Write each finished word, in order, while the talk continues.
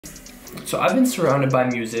So I've been surrounded by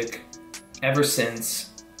music ever since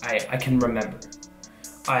I can remember.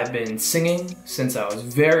 I've been singing since I was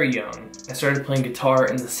very young. I started playing guitar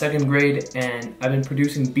in the 2nd grade, and I've been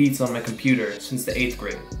producing beats on my computer since the 8th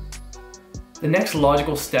grade. The next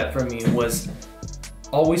logical step for me was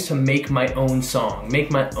always to make my own song,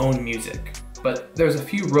 make my own music. But there's a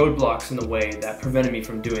few roadblocks in the way that prevented me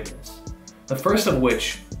from doing this. The first of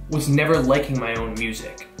which was never liking my own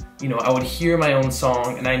music. You know, I would hear my own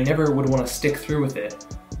song and I never would want to stick through with it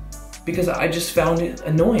because I just found it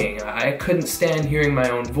annoying. I couldn't stand hearing my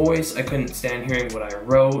own voice, I couldn't stand hearing what I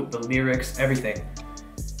wrote, the lyrics, everything.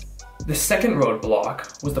 The second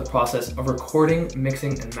roadblock was the process of recording,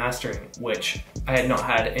 mixing, and mastering, which I had not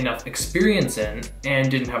had enough experience in and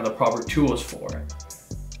didn't have the proper tools for.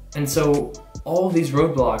 And so all of these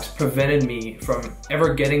roadblocks prevented me from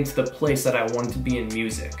ever getting to the place that I wanted to be in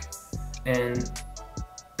music. And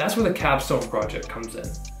that's where the Capstone project comes in.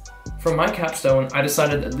 For my capstone, I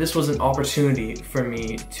decided that this was an opportunity for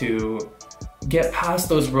me to get past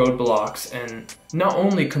those roadblocks and not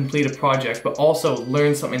only complete a project, but also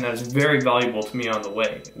learn something that is very valuable to me on the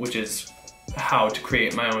way, which is how to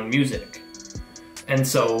create my own music. And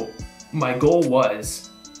so my goal was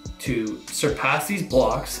to surpass these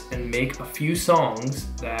blocks and make a few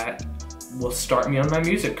songs that will start me on my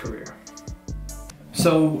music career.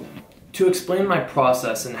 So to explain my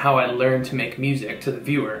process and how I learned to make music to the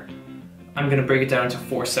viewer, I'm going to break it down into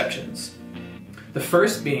 4 sections. The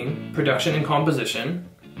first being production and composition,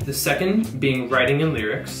 the second being writing and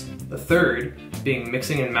lyrics, the third being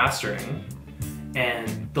mixing and mastering,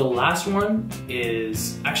 and the last one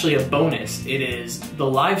is actually a bonus. It is the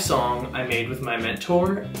live song I made with my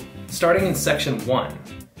mentor. Starting in section 1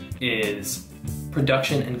 is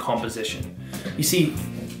production and composition. You see,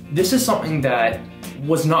 this is something that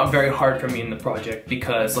was not very hard for me in the project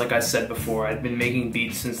because, like I said before, I'd been making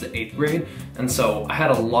beats since the 8th grade, and so I had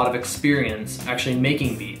a lot of experience actually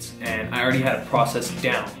making beats, and I already had a process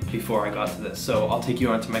down before I got to this. So I'll take you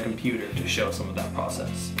onto my computer to show some of that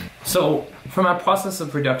process. So for my process of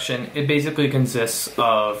production, it basically consists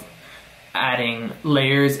of adding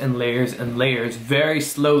layers and layers and layers very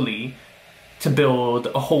slowly to build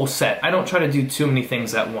a whole set. I don't try to do too many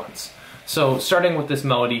things at once. So starting with this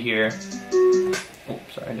melody here, oh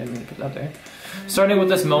sorry, I didn't mean to put that there. Starting with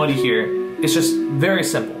this melody here, it's just very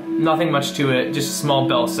simple. Nothing much to it, just a small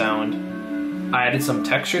bell sound. I added some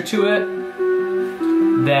texture to it.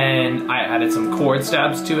 Then I added some chord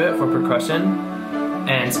stabs to it for percussion.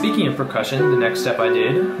 And speaking of percussion, the next step I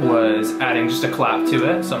did was adding just a clap to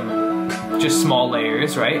it, some just small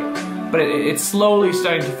layers, right? But it's slowly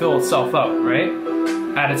starting to fill itself out, right?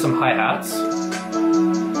 Added some hi-hats.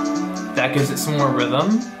 That gives it some more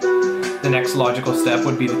rhythm. The next logical step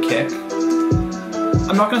would be the kick.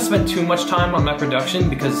 I'm not going to spend too much time on my production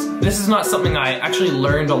because this is not something I actually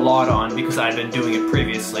learned a lot on because I'd been doing it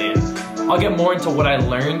previously. And I'll get more into what I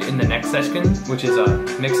learned in the next section, which is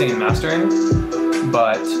mixing and mastering.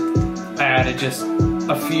 But I added just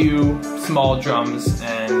a few small drums,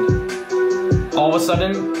 and all of a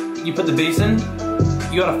sudden you put the bass in,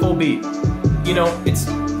 you got a full beat. You know, it's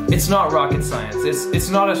not rocket science. It's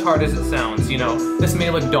not as hard as it sounds, you know. This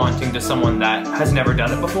may look daunting to someone that has never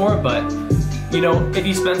done it before, but you know, if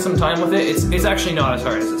you spend some time with it, it's actually not as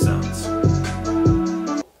hard as it sounds.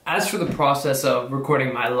 As for the process of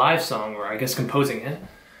recording my live song, or I guess composing it,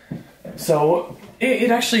 so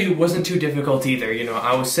it actually wasn't too difficult either. You know,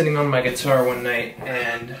 I was sitting on my guitar one night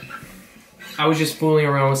and I was just fooling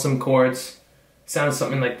around with some chords. It sounded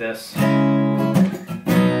something like this.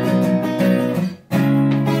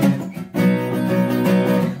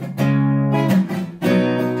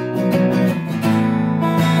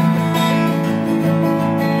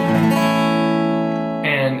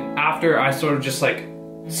 And after I sort of just like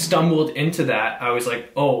stumbled into that, I was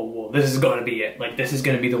like, oh, well, this is gonna be it. Like, this is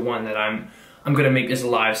gonna be the one that I'm gonna make this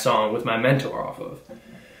live song with my mentor off of.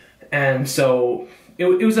 And so it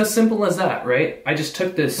was as simple as that, right? I just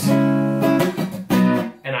took this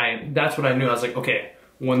and that's what I knew. I was like, okay,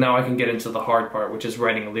 well, now I can get into the hard part, which is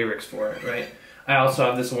writing lyrics for it, right? I also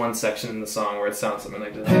have this one section in the song where it sounds something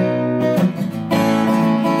like this.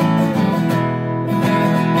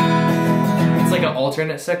 It's like an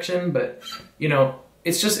alternate section, but you know,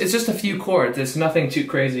 it's just a few chords. It's nothing too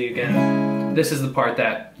crazy. Again, this is the part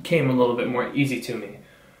that came a little bit more easy to me,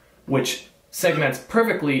 which segments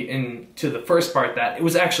perfectly into the first part that it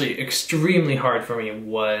was actually extremely hard for me,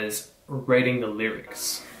 was writing the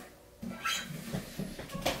lyrics.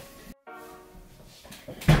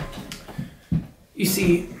 You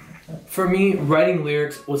see, for me, writing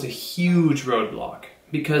lyrics was a huge roadblock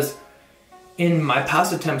because In my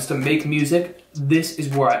past attempts to make music, this is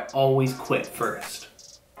where I always quit first.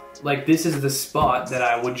 Like, this is the spot that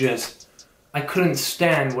I couldn't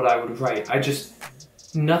stand what I would write.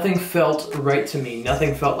 Nothing felt right to me.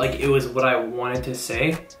 Nothing felt like it was what I wanted to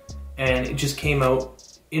say. And it just came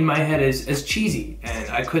out in my head as cheesy,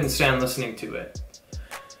 and I couldn't stand listening to it.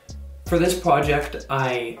 For this project,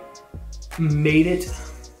 I made it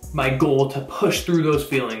my goal to push through those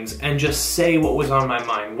feelings and just say what was on my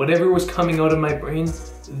mind. Whatever was coming out of my brain,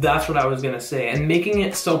 that's what I was gonna say. And making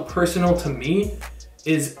it so personal to me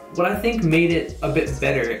is what I think made it a bit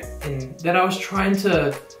better, and that I was trying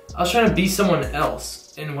to be someone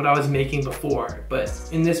else in what I was making before. But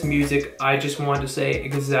in this music, I just wanted to say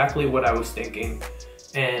exactly what I was thinking,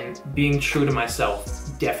 and being true to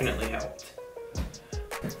myself definitely helped.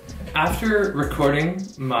 After recording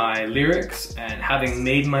my lyrics and having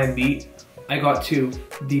made my beat, I got to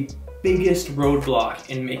the biggest roadblock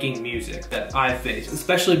in making music that I faced,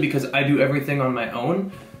 especially because I do everything on my own.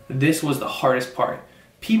 This was the hardest part.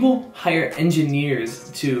 People hire engineers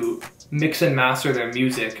to mix and master their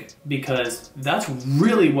music because that's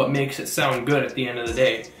really what makes it sound good at the end of the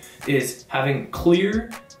day, is having clear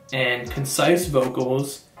and concise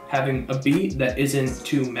vocals, having a beat that isn't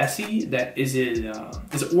too messy, that is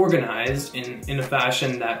organized in a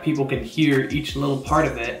fashion that people can hear each little part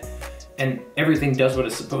of it, and everything does what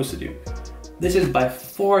it's supposed to do. This is by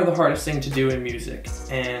far the hardest thing to do in music,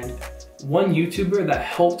 and one YouTuber that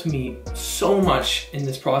helped me so much in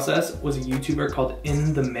this process was a YouTuber called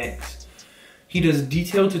In The Mix. He does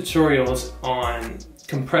detailed tutorials on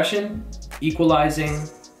compression, equalizing,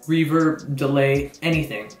 reverb, delay,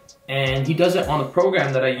 anything. And he does it on a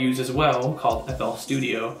program that I use as well called FL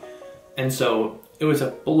Studio. And so it was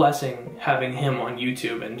a blessing having him on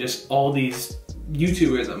YouTube and just all these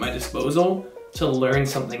YouTubers at my disposal to learn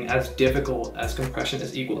something as difficult as compression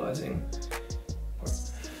as equalizing.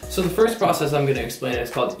 So the first process I'm going to explain is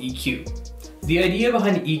called EQ. The idea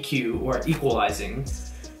behind EQ, or equalizing,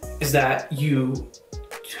 is that you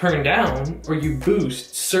turn down or you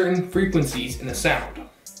boost certain frequencies in a sound.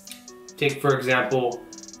 Take, for example,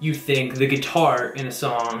 you think the guitar in a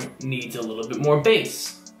song needs a little bit more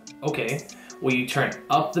bass. Okay, well, you turn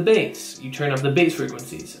up the bass. You turn up the bass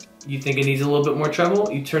frequencies. You think it needs a little bit more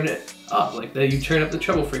treble, you turn it up like that. You turn up the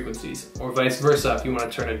treble frequencies, or vice versa if you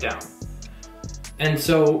want to turn it down. And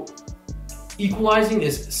so equalizing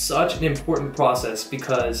is such an important process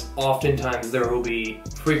because oftentimes there will be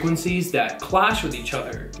frequencies that clash with each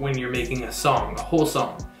other when you're making a song, a whole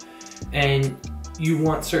song. And you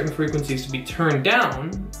want certain frequencies to be turned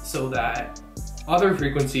down so that other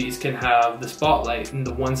frequencies can have the spotlight, and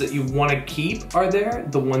the ones that you want to keep are there,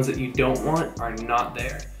 the ones that you don't want are not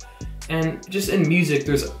there. And just in music,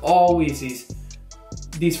 there's always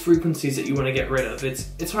these frequencies that you want to get rid of.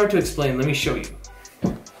 It's hard to explain. Let me show you.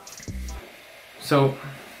 So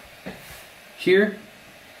here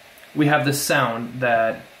we have the sound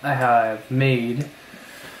that I have made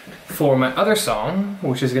for my other song,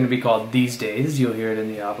 which is going to be called These Days. You'll hear it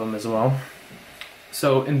in the album as well.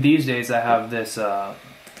 So in These Days I have this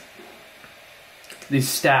these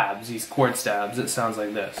stabs, these chord stabs. It sounds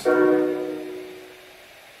like this.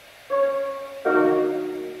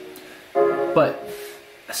 But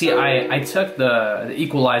see, I took the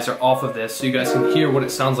equalizer off of this so you guys can hear what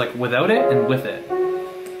it sounds like without it and with it.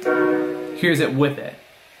 Here's it with it.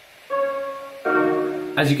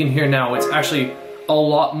 As you can hear now, it's actually a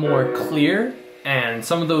lot more clear, and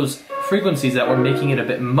some of those frequencies that were making it a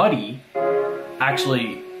bit muddy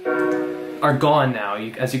actually are gone now.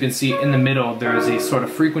 As you can see in the middle, there's these sort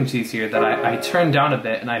of frequencies here that I turned down a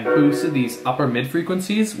bit, and I boosted these upper mid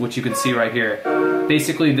frequencies, which you can see right here.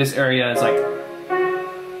 Basically this area is like,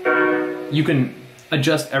 you can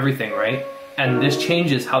adjust everything, right? And this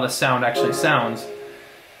changes how the sound actually sounds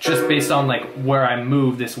just based on like where I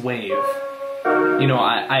move this wave. You know,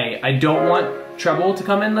 I don't want treble to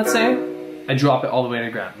come in, let's say. I drop it all the way to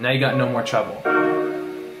the ground. Now you got no more treble.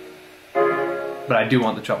 But I do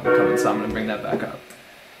want the treble to come in, so I'm gonna bring that back up.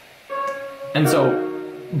 And so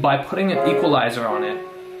by putting an equalizer on it,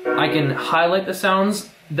 I can highlight the sounds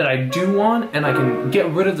that I do want, and I can get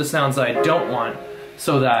rid of the sounds that I don't want,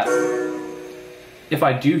 so that if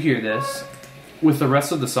I do hear this with the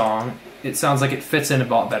rest of the song, it sounds like it fits in a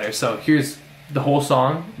lot better. So here's the whole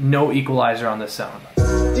song, no equalizer on this sound.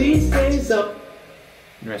 These days up.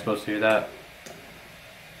 You're not supposed to hear that.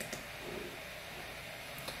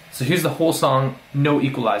 So here's the whole song, no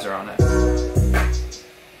equalizer on it.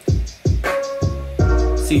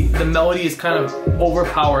 See, the melody is kind of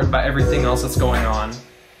overpowered by everything else that's going on.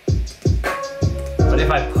 But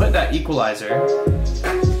if I put that equalizer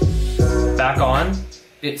back on,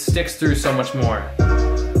 it sticks through so much more.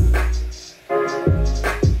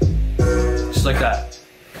 Just like that.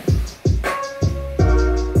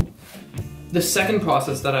 The second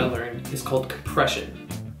process that I learned is called compression.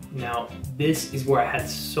 Now, this is where I had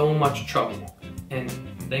so much trouble, and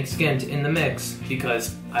thanks again to In The Mix,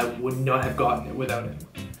 because I would not have gotten it without him.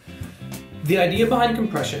 The idea behind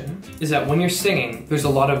compression is that when you're singing, there's a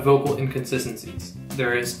lot of vocal inconsistencies.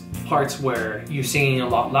 There's parts where you're singing a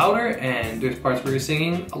lot louder, and there's parts where you're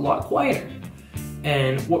singing a lot quieter.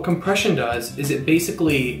 And what compression does is it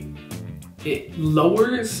basically, it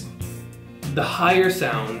lowers the higher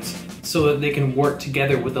sounds so that they can work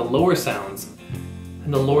together with the lower sounds,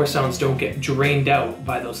 and the lower sounds don't get drained out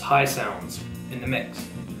by those high sounds in the mix.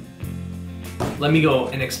 Let me go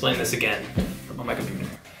and explain this again on my computer.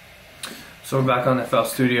 So we're back on FL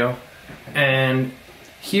Studio, and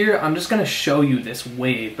here I'm just gonna show you this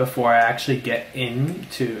wave before I actually get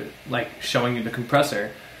into like showing you the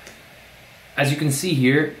compressor. As you can see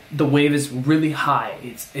here, the wave is really high.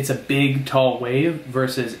 It's a big, tall wave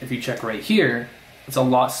versus if you check right here, it's a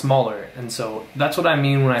lot smaller. And so that's what I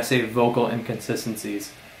mean when I say vocal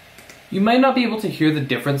inconsistencies. You might not be able to hear the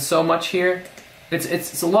difference so much here.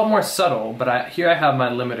 It's a lot more subtle, but here I have my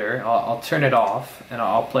limiter. I'll turn it off and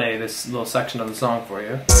I'll play this little section of the song for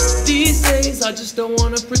you. These days I just don't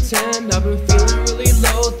want to pretend. I've been feeling really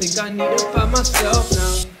low, think I need to find myself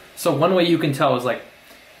now. So one way you can tell is like,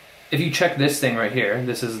 if you check this thing right here,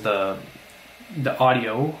 this is the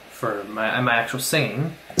audio for my actual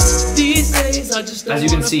singing. These days I just don't As you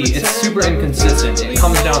can see, it's super inconsistent. It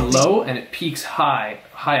comes down low and it peaks high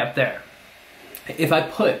up there. If I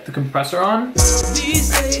put the compressor on,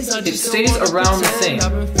 it stays around the same.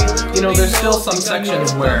 You know, there's still some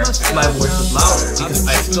sections where my voice is louder because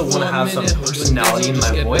I still want to have some personality in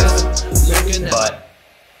my voice, but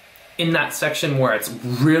in that section where it's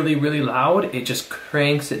really, really loud, it just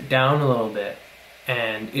cranks it down a little bit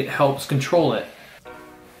and it helps control it.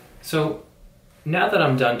 So now that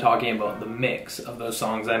I'm done talking about the mix of those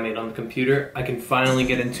songs I made on the computer, I can finally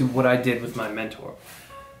get into what I did with my mentor.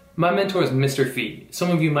 My mentor is Mr. Fee.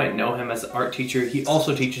 Some of you might know him as an art teacher. He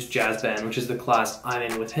also teaches jazz band, which is the class I'm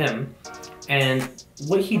in with him. And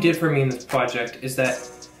what he did for me in this project is that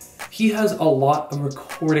he has a lot of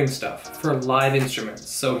recording stuff for live instruments.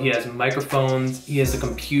 So he has microphones, he has a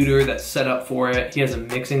computer that's set up for it, he has a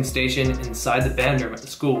mixing station inside the band room at the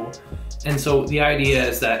school. And so the idea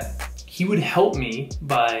is that he would help me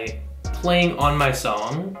by playing on my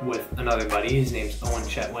song with another buddy. His name's Owen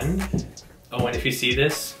Chetwynd. Owen, if you see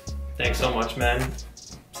this, thanks so much, man.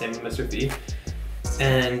 Same with Mr. Fee.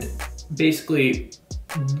 And basically,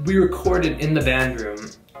 we recorded in the band room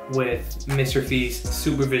with Mr. Fee's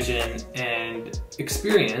supervision and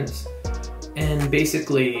experience. And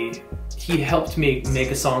basically, he helped me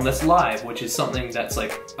make a song that's live, which is something that's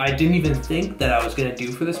like, I didn't even think that I was gonna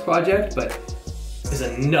do for this project, but is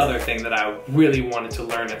another thing that I really wanted to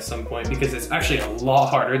learn at some point, because it's actually a lot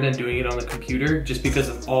harder than doing it on the computer just because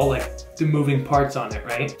of all like the moving parts on it,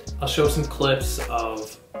 right? I'll show some clips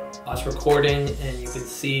of us recording and you can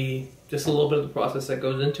see just a little bit of the process that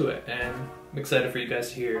goes into it, and I'm excited for you guys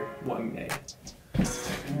to hear what we made.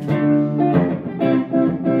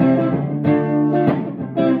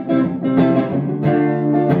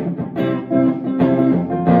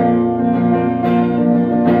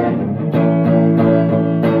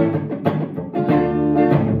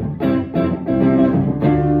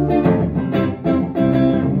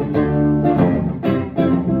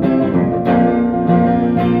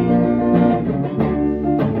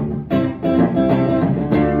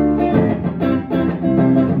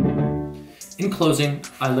 In closing,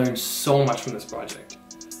 I learned so much from this project.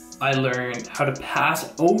 I learned how to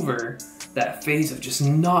pass over that phase of just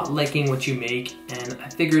not liking what you make, and I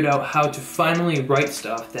figured out how to finally write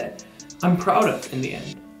stuff that I'm proud of in the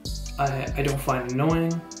end. I don't find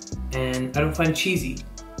annoying, and I don't find cheesy.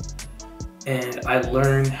 And I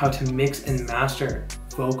learned how to mix and master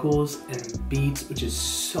vocals and beats, which is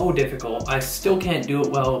so difficult. I still can't do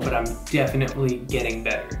it well, but I'm definitely getting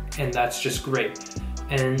better, and that's just great.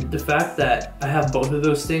 And the fact that I have both of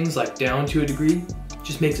those things like down to a degree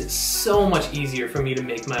just makes it so much easier for me to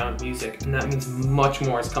make my own music, and that means much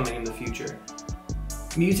more is coming in the future.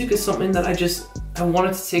 Music is something that I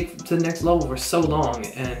wanted to take to the next level for so long,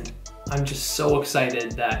 and I'm just so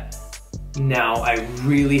excited that now I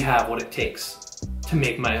really have what it takes to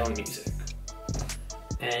make my own music.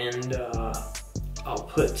 And I'll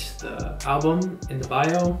put the album in the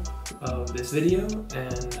bio of this video,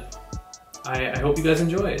 and I hope you guys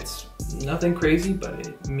enjoy it. It's nothing crazy, but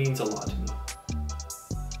it means a lot to me.